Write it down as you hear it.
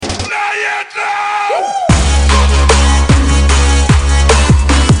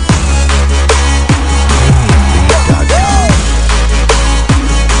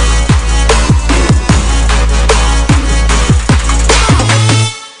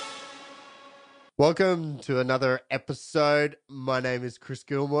Welcome to another episode. My name is Chris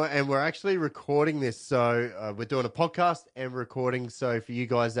Gilmore, and we're actually recording this. So we're doing a podcast and recording. So for you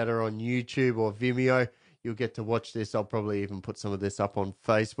guys that are on YouTube or Vimeo, you'll get to watch this. I'll probably even put some of this up on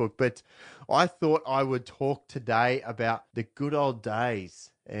Facebook. But I thought I would talk today about the good old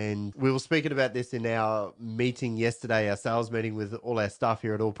days. And we were speaking about this in our meeting yesterday, our sales meeting with all our staff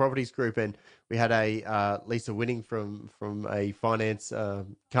here at All Properties Group. And we had a Lisa Winning from a finance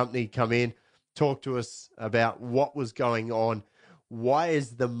company come in, talk to us about what was going on. Why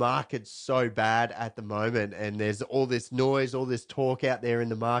is the market so bad at the moment? And there's all this noise, all this talk out there in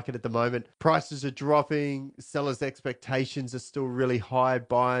the market at the moment. Prices are dropping. Sellers' expectations are still really high.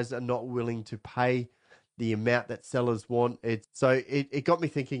 Buyers are not willing to pay the amount that sellers want. It got me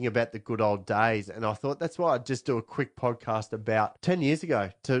thinking about the good old days. And I thought that's why I'd just do a quick podcast about 10 years ago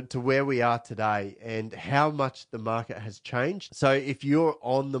to where we are today and how much the market has changed. So if you're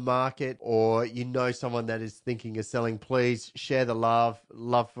on the market or you know someone that is thinking of selling, please share the love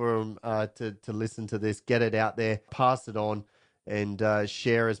for them to listen to this, get it out there, pass it on, and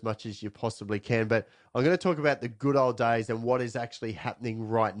share as much as you possibly can. But I'm going to talk about the good old days and what is actually happening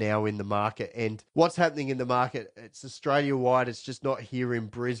right now in the market. And what's happening in the market, it's Australia-wide, it's just not here in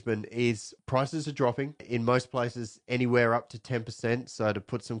Brisbane, is prices are dropping in most places anywhere up to 10%. So to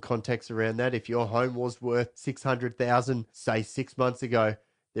put some context around that, if your home was worth $600,000, say 6 months ago,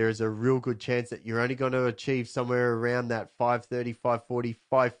 there is a real good chance that you're only going to achieve somewhere around that 530, 540,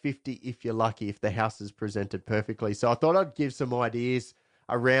 550 if you're lucky, if the house is presented perfectly. So I thought I'd give some ideas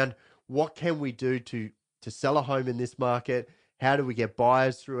around what can we do to sell a home in this market, how do we get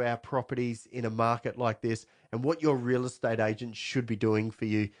buyers through our properties in a market like this, and what your real estate agent should be doing for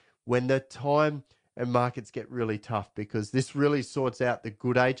you when the time and markets get really tough, because this really sorts out the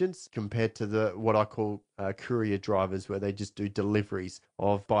good agents compared to the what I call courier drivers, where they just do deliveries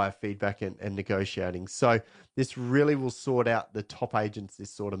of buyer feedback and negotiating. So this really will sort out the top agents, this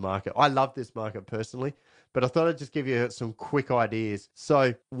sort of market. I love this market personally, but I thought I'd just give you some quick ideas.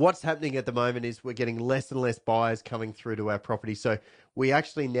 So what's happening at the moment is we're getting less and less buyers coming through to our property. So we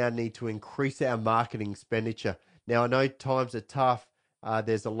actually now need to increase our marketing expenditure. Now, I know times are tough.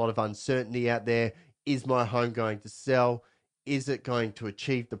 There's a lot of uncertainty out there. Is my home going to sell? Is it going to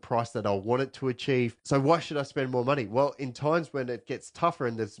achieve the price that I want it to achieve? So why should I spend more money? Well, in times when it gets tougher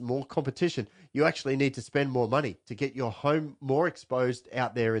and there's more competition, you actually need to spend more money to get your home more exposed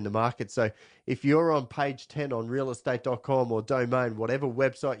out there in the market. So if you're on page 10 on realestate.com or Domain, whatever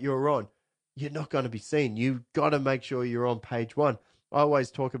website you're on, you're not going to be seen. You've got to make sure you're on page 1. I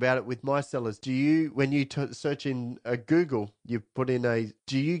always talk about it with my sellers. When you search in Google, you put in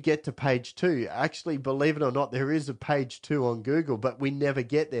do you get to page 2? Actually, believe it or not, there is a page 2 on Google, but we never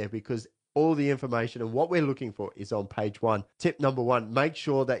get there because all the information and what we're looking for is on page 1. Tip number 1, make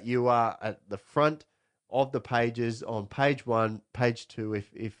sure that you are at the front of the pages on page 1, page 2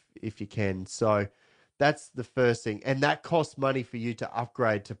 if you can. So that's the first thing. And that costs money for you to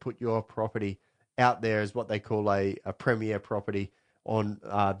upgrade, to put your property out there as what they call a premier property on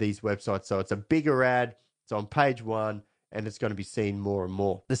these websites. So it's a bigger ad, it's on page 1, and it's going to be seen more and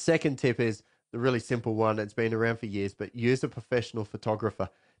more. The second tip is the really simple one. It's been around for years, but use a professional photographer.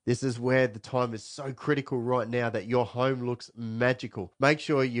 This is where the time is so critical right now that your home looks magical. Make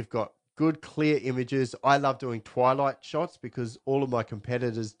sure you've got good, clear images. I love doing twilight shots because all of my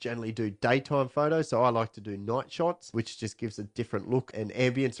competitors generally do daytime photos. So I like to do night shots, which just gives a different look and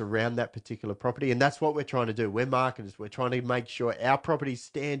ambience around that particular property. And that's what we're trying to do. We're marketers. We're trying to make sure our properties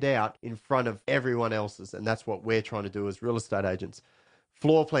stand out in front of everyone else's. And that's what we're trying to do as real estate agents.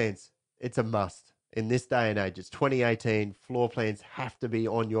 Floor plans, it's a must. In this day and age, it's 2018. Floor plans have to be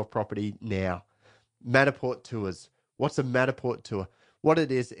on your property now. Matterport tours. What's a Matterport tour? What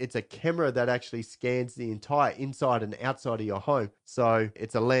it is, it's a camera that actually scans the entire inside and outside of your home. So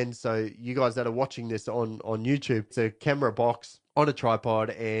it's a lens. So you guys that are watching this on YouTube, it's a camera box on a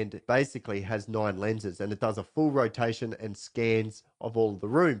tripod and basically has 9 lenses, and it does a full rotation and scans of all of the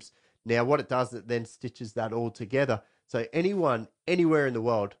rooms. Now what it does, it then stitches that all together. So anyone, anywhere in the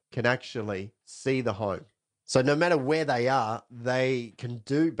world can actually see the home. So no matter where they are, they can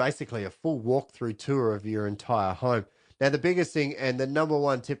do basically a full walkthrough tour of your entire home. Now, the biggest thing and the number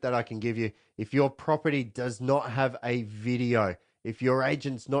one tip that I can give you, if your property does not have a video, if your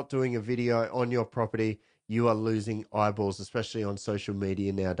agent's not doing a video on your property, you are losing eyeballs, especially on social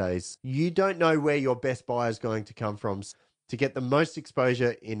media nowadays. You don't know where your best buyer is going to come from. To get the most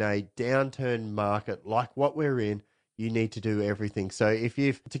exposure in a downturn market like what we're in, you need to do everything. So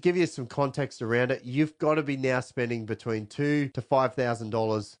to give you some context around it, you've got to be now spending between $2,000 to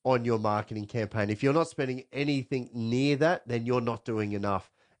 $5,000 on your marketing campaign. If you're not spending anything near that, then you're not doing enough.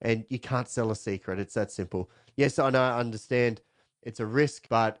 and you can't sell a secret. It's that simple. Yes, I know, I understand it's a risk,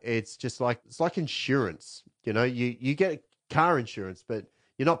 but it's like insurance. You know, you get car insurance, but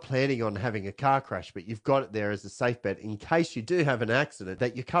you're not planning on having a car crash, but you've got it there as a safe bet in case you do have an accident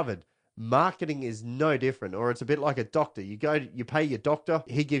that you're covered. Marketing is no different, or it's a bit like a doctor. You pay your doctor,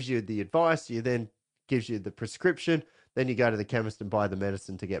 he gives you the advice, you then gives you the prescription, then you go to the chemist and buy the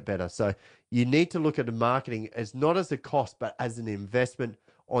medicine to get better. So you need to look at the marketing as not as a cost, but as an investment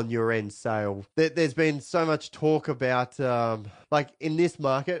on your end sale. There's been so much talk about, like in this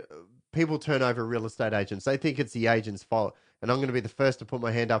market, people turn over real estate agents. They think it's the agent's fault. And I'm going to be the first to put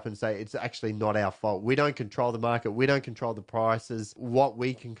my hand up and say it's actually not our fault. We don't control the market. We don't control the prices. What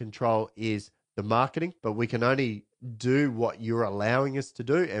we can control is the marketing, but we can only do what you're allowing us to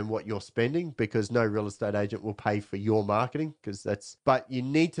do and what you're spending, because no real estate agent will pay for your marketing, but you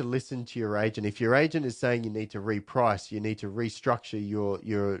need to listen to your agent. If your agent is saying you need to reprice, you need to restructure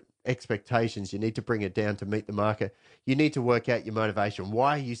your expectations, you need to bring it down to meet the market, you need to work out your motivation.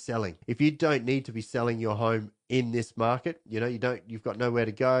 Why are you selling? If you don't need to be selling your home in this market, you've got nowhere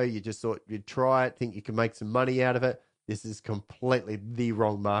to go, you just thought you'd try it, think you can make some money out of it, this is completely the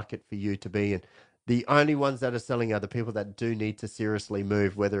wrong market for you to be in. The only ones that are selling are the people that do need to seriously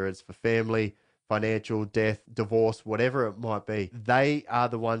move, whether it's for family, financial, death, divorce, whatever it might be. They are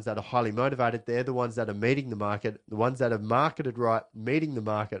the ones that are highly motivated. They're the ones that are meeting the market. The ones that are marketed right, meeting the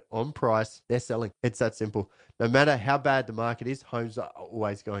market on price, they're selling. It's that simple. No matter how bad the market is, homes are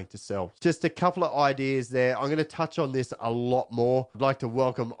always going to sell. Just a couple of ideas there. I'm going to touch on this a lot more. I'd like to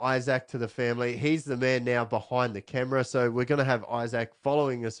welcome Isaac to the family. He's the man now behind the camera. So we're going to have Isaac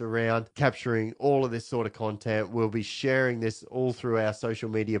following us around, capturing all of this sort of content. We'll be sharing this all through our social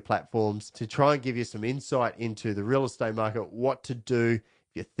media platforms to try and give you some insight into the real estate market, what to do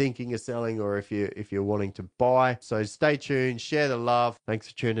if you're thinking of selling or if you're wanting to buy. So stay tuned, share the love. Thanks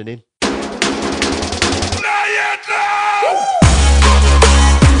for tuning in.